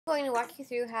I'm going to walk you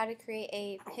through how to create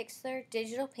a Pixlr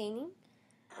digital painting.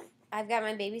 I've got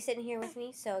my baby sitting here with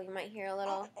me, so you might hear a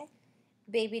little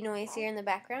baby noise here in the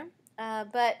background.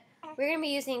 But we're going to be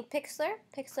using Pixlr.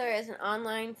 Pixlr is an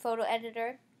online photo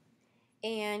editor,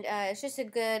 and it's just a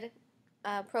good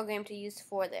program to use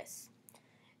for this.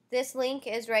 This link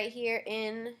is right here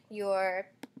in your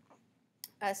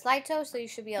slideshow, so you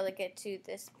should be able to get to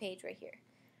this page right here.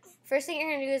 First thing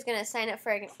you're going to do is going to sign up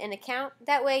for an account.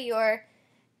 That way your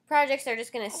projects are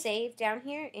just going to save down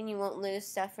here and you won't lose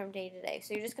stuff from day to day.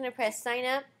 So you're just going to press sign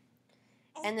up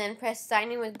and then press sign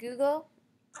in with Google.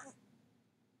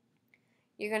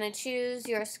 You're going to choose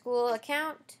your school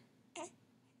account.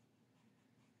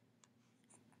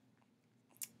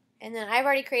 And then I've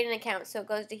already created an account, so it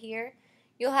goes to here.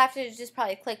 You'll have to just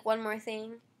probably click one more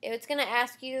thing. It's going to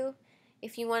ask you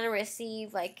if you want to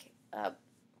receive like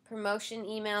promotion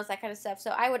emails, that kind of stuff.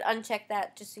 So I would uncheck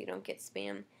that just so you don't get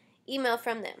spam email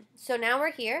from them. So now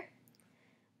we're here.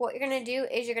 What you're going to do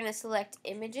is you're going to select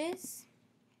images,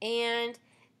 and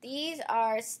these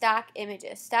are stock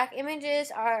images. Stock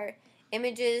images are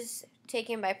images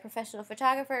taken by professional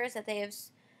photographers that they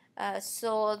have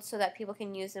sold so that people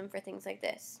can use them for things like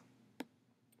this.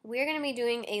 We're going to be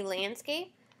doing a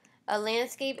landscape. A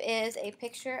landscape is a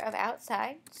picture of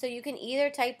outside, so you can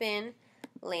either type in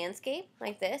landscape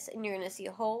like this and you're going to see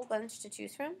a whole bunch to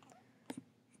choose from.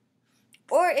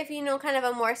 Or if you know kind of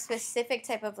a more specific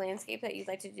type of landscape that you'd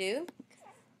like to do,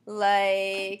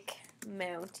 like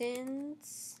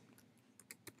mountains,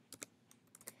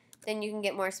 then you can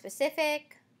get more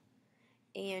specific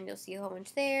and you'll see a whole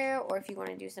bunch there. Or if you want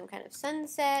to do some kind of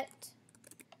sunset,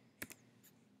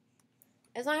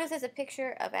 as long as it's a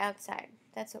picture of outside,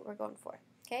 that's what we're going for.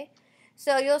 Okay,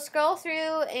 so you'll scroll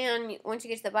through, and once you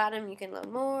get to the bottom you can load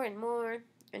more and more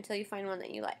until you find one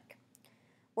that you like.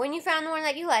 When you found the one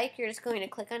that you like, you're just going to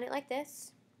click on it like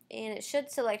this, and it should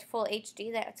select full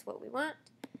HD. That's what we want.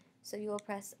 So you will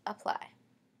press apply.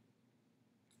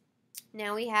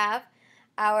 Now we have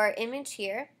our image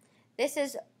here. This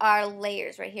is our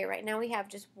layers right here. Right now we have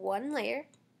just one layer,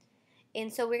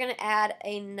 and so we're going to add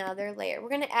another layer. We're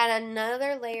going to add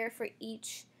another layer for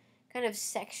each kind of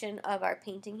section of our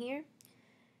painting here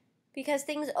because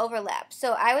things overlap.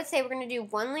 So I would say we're going to do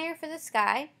one layer for the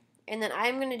sky, and then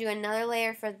I'm going to do another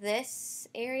layer for this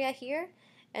area here,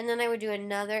 and then I would do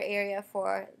another area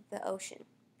for the ocean.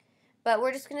 But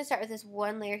we're just going to start with this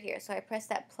one layer here, so I press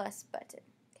that plus button,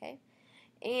 okay?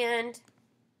 And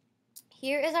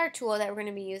here is our tool that we're going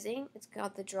to be using. It's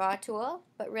called the draw tool,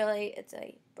 but really it's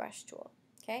a brush tool,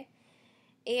 okay?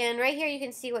 And right here you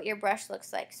can see what your brush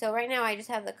looks like. So right now I just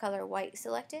have the color white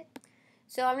selected.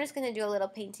 So I'm just going to do a little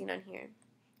painting on here.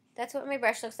 That's what my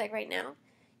brush looks like right now.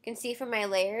 You can see from my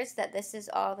layers that this is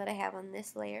all that I have on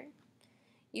this layer.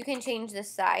 You can change the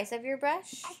size of your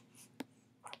brush,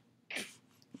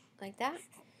 like that.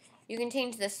 You can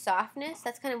change the softness.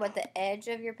 That's kind of what the edge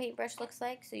of your paintbrush looks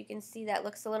like. So you can see that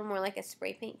looks a little more like a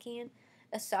spray paint can,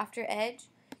 a softer edge.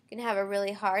 You can have a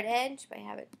really hard edge by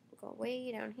have it go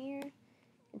way down here. You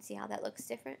can see how that looks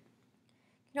different.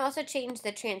 You can also change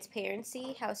the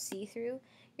transparency, how see-through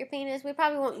your paint is. We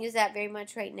probably won't use that very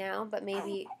much right now, but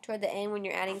maybe toward the end when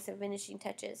you're adding some finishing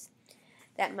touches,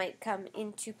 that might come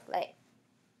into play.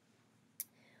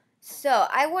 So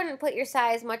I wouldn't put your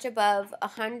size much above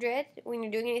 100 when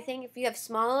you're doing anything. If you have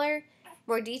smaller,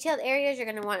 more detailed areas,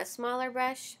 you're going to want a smaller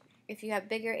brush. If you have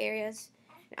bigger areas,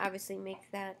 obviously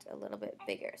make that a little bit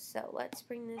bigger. So let's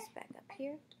bring this back up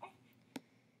here.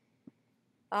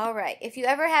 Alright, if you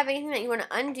ever have anything that you want to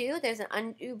undo, there's an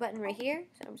undo button right here.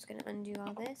 So I'm just going to undo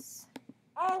all this.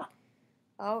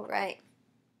 Alright,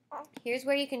 here's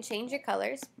where you can change your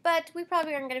colors, but we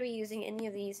probably aren't going to be using any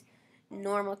of these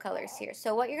normal colors here.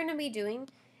 So what you're going to be doing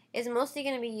is mostly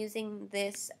going to be using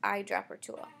this eyedropper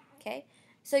tool. Okay,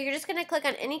 so you're just going to click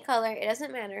on any color, it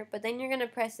doesn't matter, but then you're going to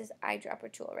press this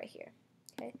eyedropper tool right here.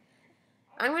 Okay,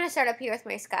 I'm going to start up here with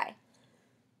my sky.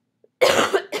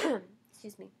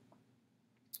 Excuse me.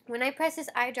 When I press this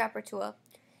eyedropper tool,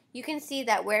 you can see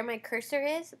that where my cursor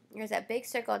is, there's that big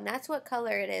circle, and that's what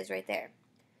color it is right there.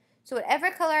 So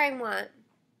whatever color I want,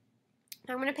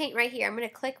 I'm going to paint right here. I'm going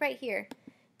to click right here.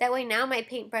 That way now my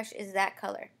paintbrush is that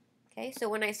color. Okay, so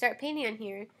when I start painting on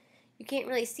here, you can't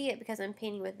really see it because I'm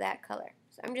painting with that color.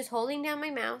 So I'm just holding down my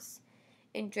mouse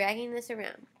and dragging this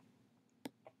around.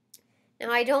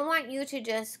 Now I don't want you to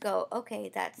just go,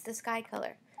 okay, that's the sky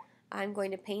color. I'm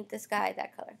going to paint the sky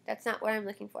that color. That's not what I'm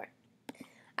looking for.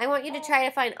 I want you to try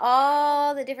to find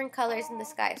all the different colors in the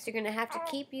sky. So you're going to have to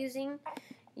keep using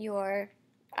your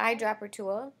eyedropper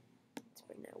tool. Let's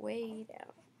bring that way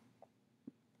down.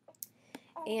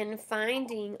 and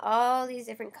finding all these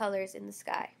different colors in the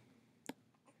sky.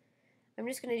 I'm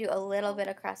just going to do a little bit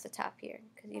across the top here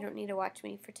because you don't need to watch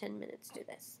me for 10 minutes do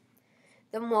this.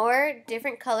 The more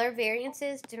different color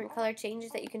variances, different color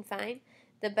changes that you can find,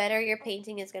 the better your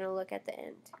painting is going to look at the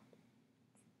end.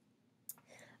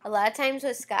 A lot of times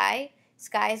with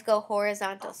skies go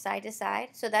horizontal, side to side,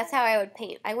 so that's how I would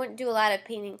paint. I wouldn't do a lot of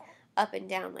painting up and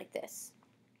down like this.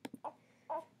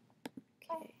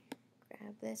 Okay,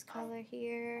 grab this color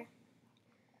here.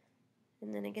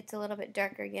 And then it gets a little bit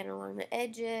darker again along the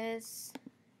edges.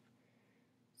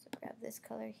 So grab this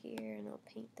color here and I'll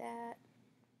paint that.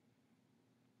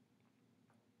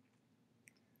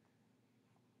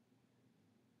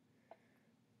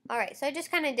 Alright, so I just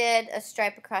kind of did a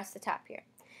stripe across the top here.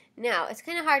 Now, it's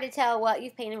kind of hard to tell what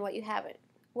you've painted and what you haven't.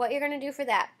 What you're going to do for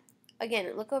that,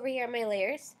 again, look over here at my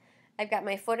layers. I've got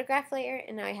my photograph layer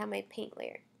and now I have my paint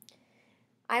layer.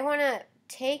 I want to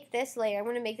take this layer, I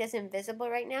want to make this invisible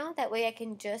right now, that way I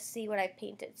can just see what I've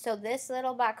painted. So this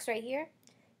little box right here,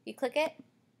 you click it,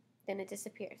 then it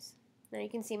disappears. Now you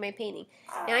can see my painting.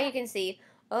 Now you can see,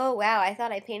 oh wow, I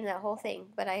thought I painted that whole thing,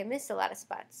 but I missed a lot of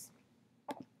spots.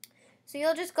 So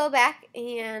you'll just go back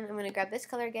and I'm going to grab this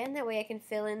color again, that way I can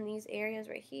fill in these areas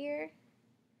right here.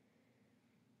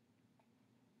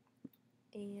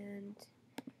 And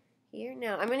here.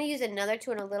 Now, I'm going to use another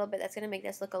tool in a little bit that's going to make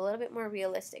this look a little bit more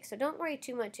realistic. So don't worry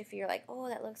too much if you're like, oh,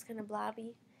 that looks kind of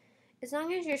blobby. As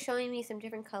long as you're showing me some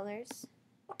different colors,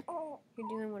 you're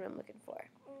doing what I'm looking for.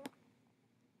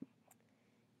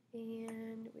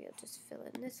 And we'll just fill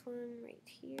in this one right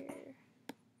here.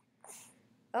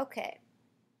 Okay.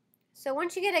 So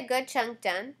once you get a good chunk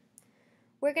done,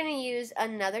 we're going to use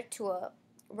another tool.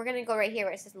 We're going to go right here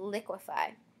where it says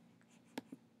liquefy.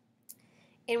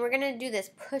 And we're going to do this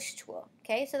push tool,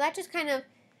 okay? So that just kind of,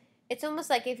 it's almost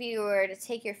like if you were to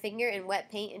take your finger and wet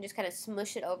paint and just kind of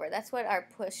smush it over. That's what our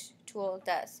push tool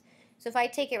does. So if I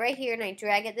take it right here and I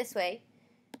drag it this way,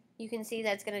 you can see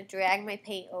that's going to drag my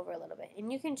paint over a little bit.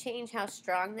 And you can change how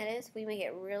strong that is. If we make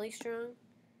it really strong,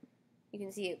 you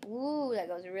can see it, ooh, that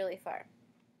goes really far.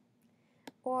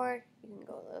 Or you can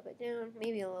go a little bit down,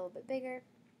 maybe a little bit bigger.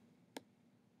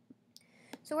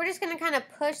 So we're just going to kind of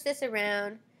push this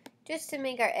around just to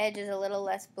make our edges a little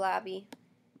less blobby,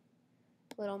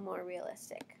 a little more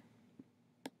realistic.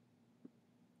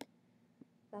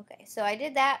 Okay, so I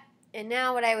did that, and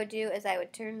now what I would do is I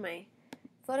would turn my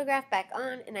photograph back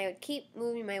on, and I would keep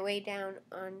moving my way down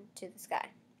onto the sky.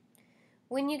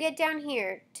 When you get down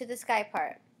here to the sky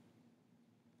part,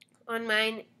 on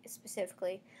mine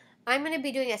specifically, I'm going to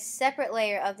be doing a separate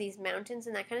layer of these mountains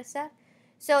and that kind of stuff.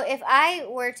 So if I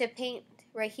were to paint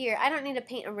right here, I don't need to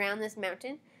paint around this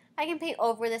mountain. I can paint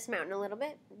over this mountain a little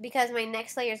bit because my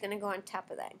next layer is going to go on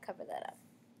top of that and cover that up.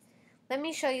 Let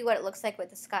me show you what it looks like with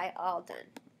the sky all done.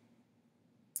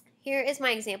 Here is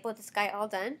my example with the sky all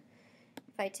done.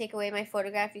 If I take away my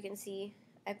photograph, you can see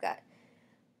I've got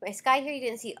my sky here. You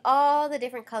can see all the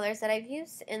different colors that I've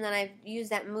used, and then I've used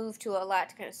that move tool a lot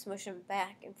to kind of smush them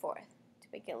back and forth to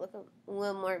make it look a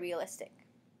little more realistic.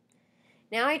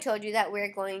 Now I told you that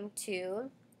we're going to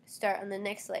start on the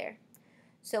next layer.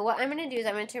 So what I'm going to do is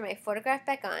I'm going to turn my photograph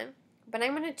back on, but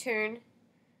I'm going to turn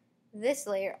this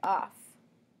layer off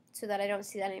so that I don't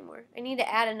see that anymore. I need to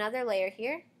add another layer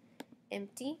here,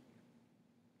 empty.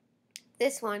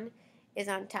 This one is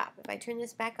on top. If I turn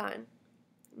this back on,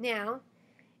 now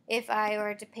if I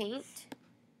were to paint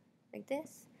like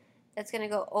this, that's going to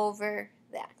go over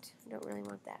that. I don't really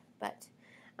want that, but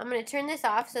I'm going to turn this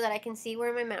off so that I can see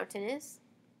where my mountain is.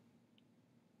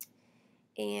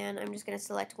 And I'm just going to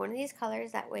select one of these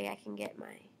colors. That way I can get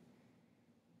my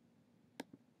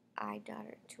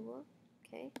eyedropper tool.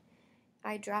 Okay,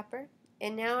 eyedropper.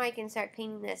 And now I can start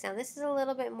painting this. Now this is a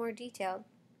little bit more detailed,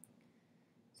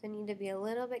 so I need to be a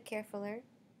little bit carefuler.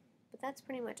 But that's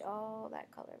pretty much all that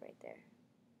color right there.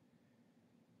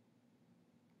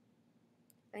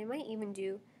 I might even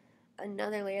do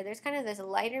another layer. There's kind of this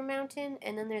lighter mountain,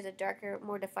 and then there's a darker,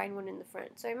 more defined one in the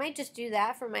front. So I might just do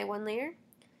that for my one layer.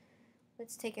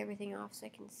 Let's take everything off so I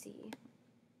can see.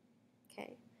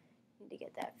 Okay, need to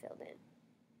get that filled in.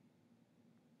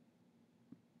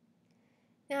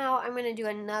 Now I'm going to do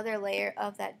another layer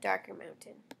of that darker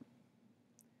mountain.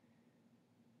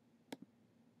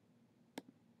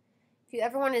 If you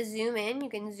ever want to zoom in, you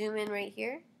can zoom in right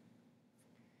here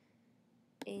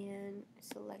and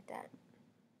select that.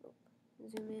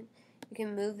 Zoom in. You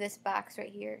can move this box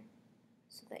right here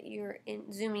so that you're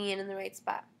zooming in the right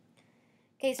spot.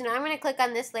 Okay, so now I'm going to click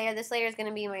on this layer. This layer is going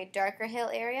to be my darker hill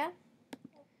area.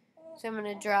 So I'm going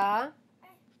to draw,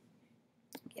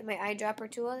 get my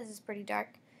eyedropper tool. This is pretty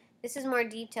dark. This is more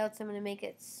detailed, so I'm going to make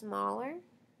it smaller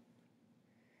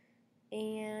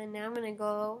And now I'm going to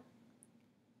go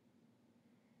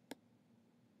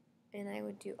and I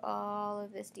would do all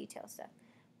of this detail stuff.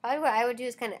 Probably what I would do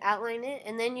is kind of outline it,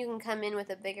 and then you can come in with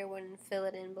a bigger one and fill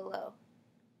it in below.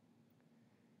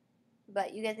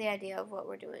 But you get the idea of what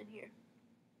we're doing here.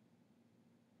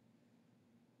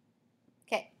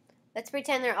 Okay, let's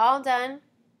pretend they're all done.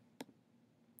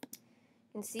 You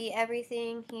can see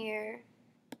everything here.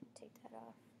 Take that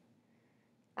off.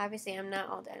 Obviously, I'm not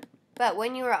all done. But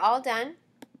when you are all done,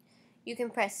 you can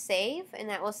press save, and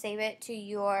that will save it to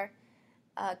your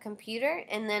computer.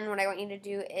 And then what I want you to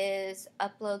do is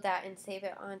upload that and save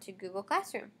it onto Google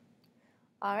Classroom.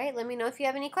 All right, let me know if you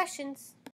have any questions.